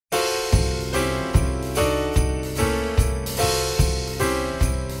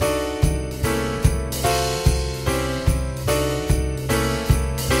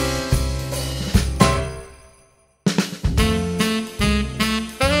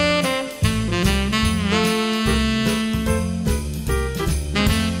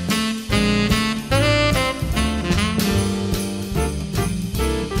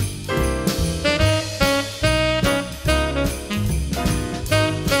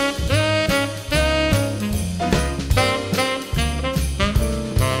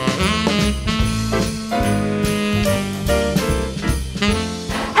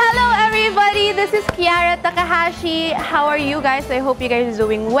you guys? I hope you guys are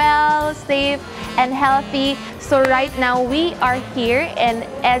doing well, safe, and healthy. So right now, we are here in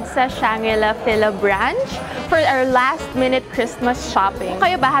EDSA Shangri-La FILA branch for our last-minute Christmas shopping.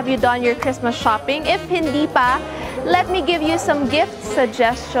 Kayo ba, have you done your Christmas shopping? If hindi pa, let me give you some gift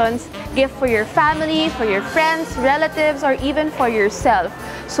suggestions. Gift for your family, for your friends, relatives, or even for yourself.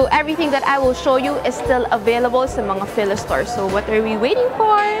 So everything that I will show you is still available sa mga FILA stores. So what are we waiting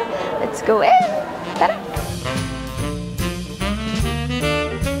for? Let's go in! Tara!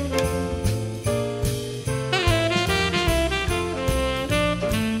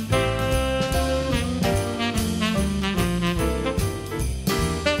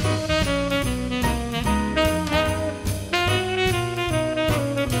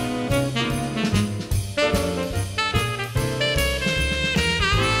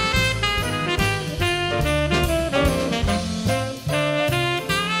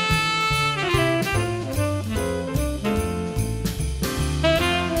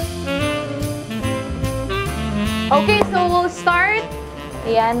 Okay, so we'll start.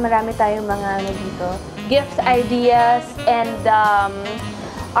 Ayan, marami tayong mga dito. Gift ideas. And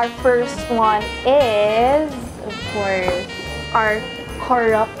our first one is, of course, our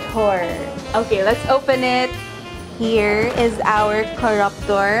corruptor. Okay, let's open it. Here is our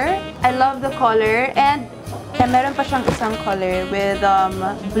corruptor. I love the color. And meron pa siyang isang color with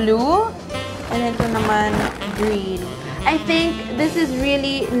blue. And ito naman, green. I think this is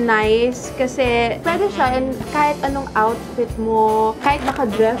really nice kasi pwede siya in kahit anong outfit mo, kahit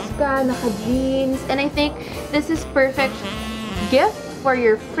naka-dress ka, naka-jeans. And I think this is perfect gift for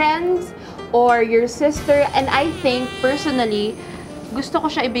your friends or your sister. And I think, personally, gusto ko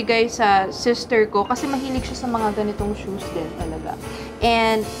siya ibigay sa sister ko kasi mahilig siya sa mga ganitong shoes din talaga.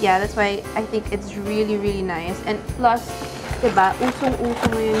 And yeah, that's why I think it's really, really nice. And plus, diba, usong-uso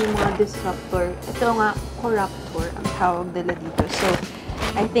ngayon yung mga disruptor. Ito nga, corruptor ang tawag nila dito. So,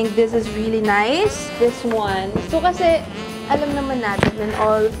 I think this is really nice. This one. So, kasi, alam naman natin, in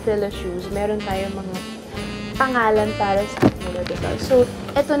all FILA shoes, meron tayong mga pangalan para sa nila, diba? So,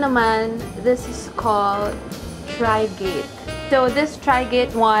 ito naman, this is called Tri-Gate. So, this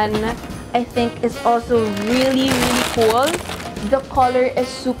Tri-Gate one, I think, is also really, really cool. The color is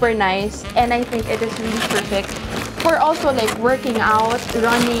super nice, and I think it is really perfect for also like working out,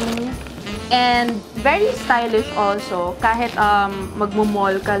 running, and very stylish also. Kahit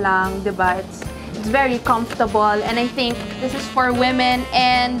magmo-mall ka lang, diba? It's very comfortable, and I think this is for women,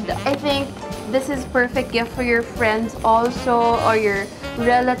 and I think this is perfect gift for your friends also, or your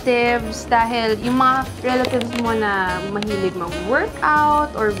relatives, dahil yung mga relatives mo na mahilig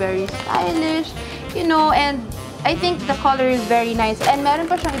mag-workout or very stylish, you know, and I think the color is very nice. And meron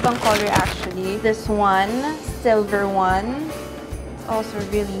pa siyang ibang color actually. This one, silver one. It's also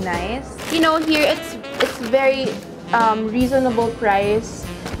really nice. You know, here it's very reasonable price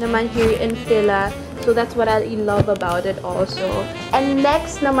naman here in FILA. So that's what I love about it also. And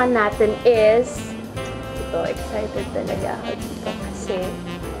next naman natin is, ito, excited talaga ako dito kasi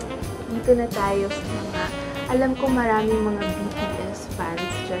dito na tayo sa mga, alam ko maraming mga BTS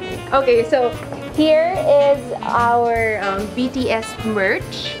fans dyan. Okay, so here is our BTS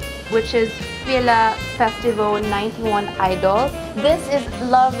merch, which is FILA Festival 91 Idol. This is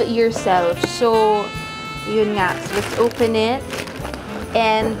Love Yourself. So, yun nga. So, let's open it.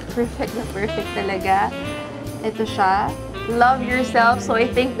 And perfect na perfect talaga. Ito siya. Love Yourself. So,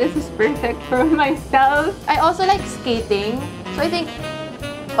 I think this is perfect for myself. I also like skating. So, I think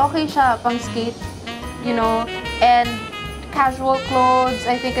okay siya pang skate, you know. And casual clothes,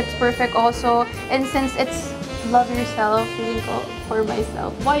 I think it's perfect also. And since it's love yourself, feeling ko for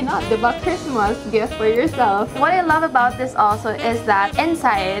myself, why not? Diba? Christmas gift for yourself. What I love about this also is that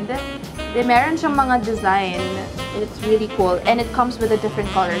inside, meron siyang mga design. And it's really cool. And it comes with a different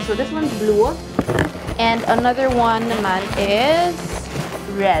color. So this one's blue. And another one naman is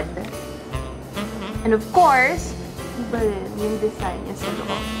red. And of course, iba rin yung design niya sa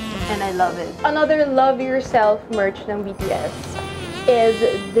loob. And I love it. Another Love Yourself merch ng BTS is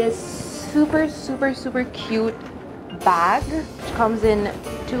this super, super, super cute bag. Which comes in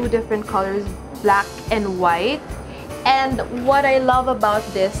two different colors, black and white. And what I love about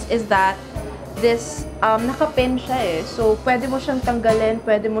this is that this, naka-pin siya eh. So, pwede mo siyang tanggalin,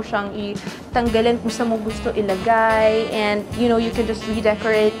 pwede mo siyang tanggalin kung saan mo gusto ilagay. And, you know, you can just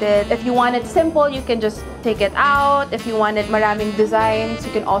redecorate it. If you want it simple, you can just take it out. If you want it maraming designs,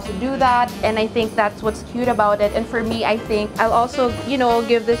 you can also do that. And I think that's what's cute about it. And for me, I think I'll also, you know,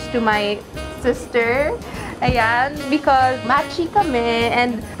 give this to my sister. Ayan, because matchy kami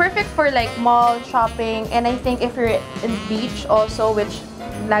and perfect for like mall shopping. And I think if you're in beach also, which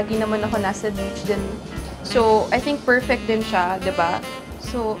lagi naman ako nasa beach din So, I think perfect din siya, diba?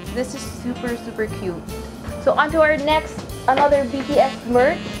 So, this is super, super cute. So, on to our next, another BTS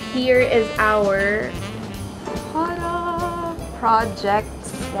merch. Here is our Project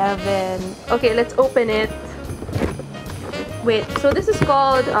 7. Okay, let's open it. Wait, so this is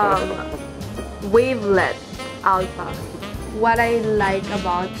called Wavelet Alpha. What I like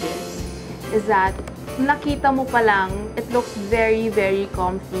about this is that nakita mo pa lang, it looks very, very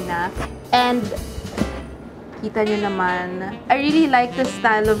comfy na. And kita nyo naman, I really like the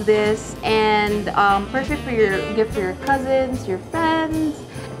style of this, and perfect for your gift for your cousins, your friends.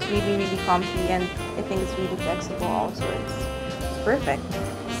 It's really, really comfy, and I think it's really flexible also. It's perfect.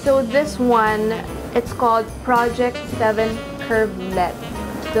 So this one, it's called Project 7 Curvelet.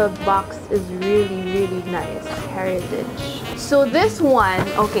 The box is really, really nice. Heritage. So this one,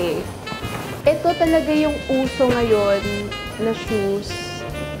 okay, ito talaga yung uso ngayon na shoes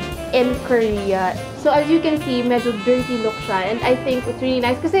in Korea. So as you can see, medyo dirty look siya, and I think it's really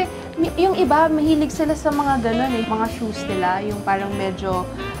nice kasi yung iba mahilig sila sa mga ganun eh, mga shoes nila, yung parang medyo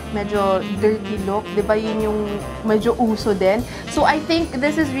dirty look, 'di ba? Yun yung medyo uso din. So I think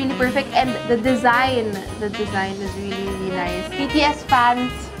this is really perfect, and the design is really, really nice. BTS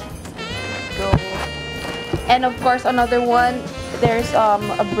fans, go. And of course, another one, there's a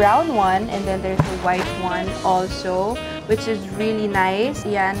brown one, and then there's a white one also, which is really nice.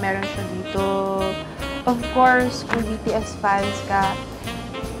 Yan, meron siya dito. Of course, kung BTS fans ka,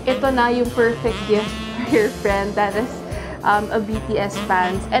 ito na yung perfect gift for your friend that is a BTS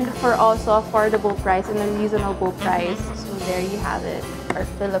fans, and for also affordable price and a reasonable price. So there you have it, our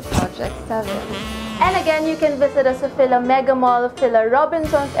FILA Project 7. And again, you can visit us at FILA Mega Mall, FILA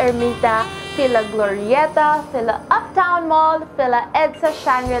Robinsons Ermita, FILA Glorieta, FILA Uptown Mall, FILA EDSA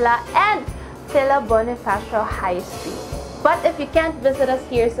Shangri-La, and FILA Bonifacio High Street. But if you can't visit us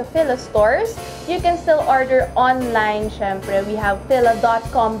here sa FILA stores, you can still order online, syempre. We have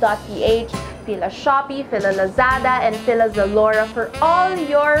fila.com.ph, FILA Shopee, FILA Lazada, and FILA Zalora for all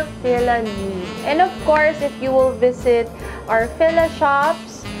your FILA needs. And of course, if you will visit our FILA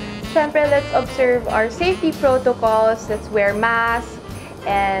shops, syempre, let's observe our safety protocols. Let's wear masks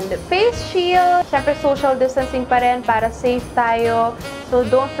and face shield. Syempre, social distancing pa rin para safe tayo. So,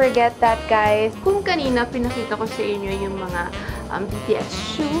 don't forget that, guys. Kung kanina pinakita ko sa inyo yung mga BTS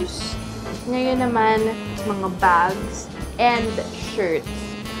shoes, ngayon naman, mga bags and shirts.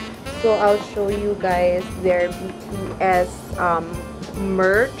 So, I'll show you guys their BTS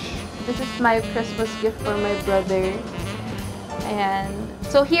merch. This is my Christmas gift for my brother. And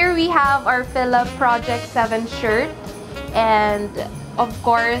so, here we have our FILA Project 7 shirt. And, of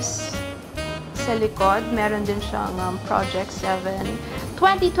course, sa likod, meron din siyang Project 7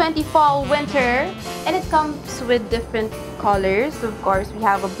 2020 Fall Winter, and it comes with different colors. Of course, we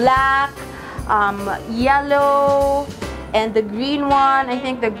have a black, yellow, and the green one. I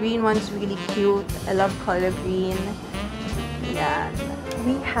think the green one's really cute. I love color green. Yeah.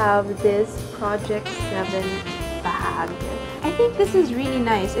 We have this Project 7 bag. I think this is really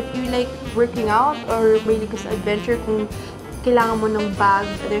nice if you like working out or really just adventure. Kung kailangan mo ng bag,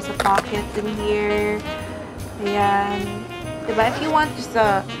 there's a pocket in here. Ayan. Diba? If you want just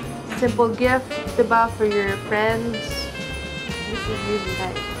a simple gift, diba, for your friends, this is really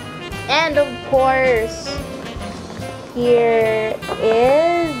nice. And of course, here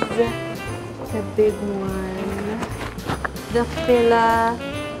is the big one, the FILA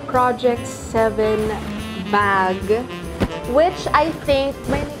Project 7 bag, which I think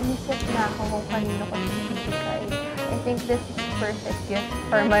may naisip na ako kung kanino ko bibigay. I think this is perfect gift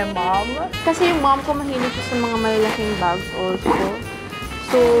for my mom. Kasi yung mom ko mahilig siya sa mga malalaking bags also.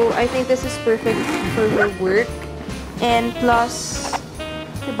 So, I think this is perfect for her work. And plus,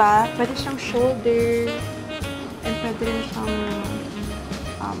 diba, pwede siyang shoulder. And pwede rin siyang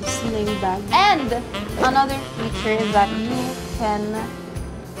sling bag. And another feature is that you can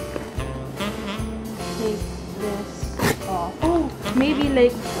take this off. Oh, maybe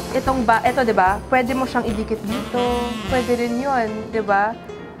like, ito diba, pwede mo siyang idikit dito. Pwede rin yun, diba?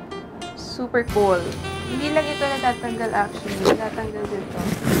 Super cool. Hindi lang ito natatanggal actually. Natatanggal dito.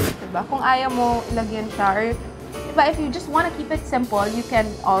 Diba? Kung ayaw mo ilagyan siya, or diba, if you just wanna keep it simple, you can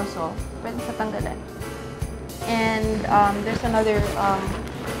also. Pwede sa tanggalan. And there's another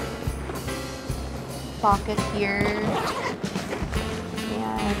pocket here.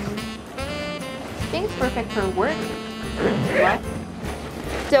 And I think it's perfect for work. What?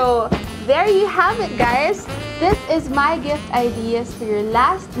 So, there you have it, guys. This is my gift ideas for your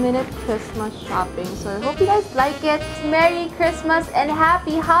last-minute Christmas shopping. So, I hope you guys like it. Merry Christmas and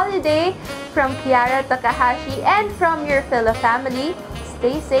Happy Holiday from Kiara Takahashi and from your FILA family.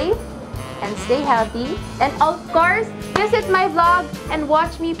 Stay safe and stay healthy. And of course, visit my vlog and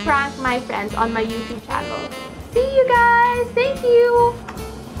watch me prank my friends on my YouTube channel. See you guys! Thank you!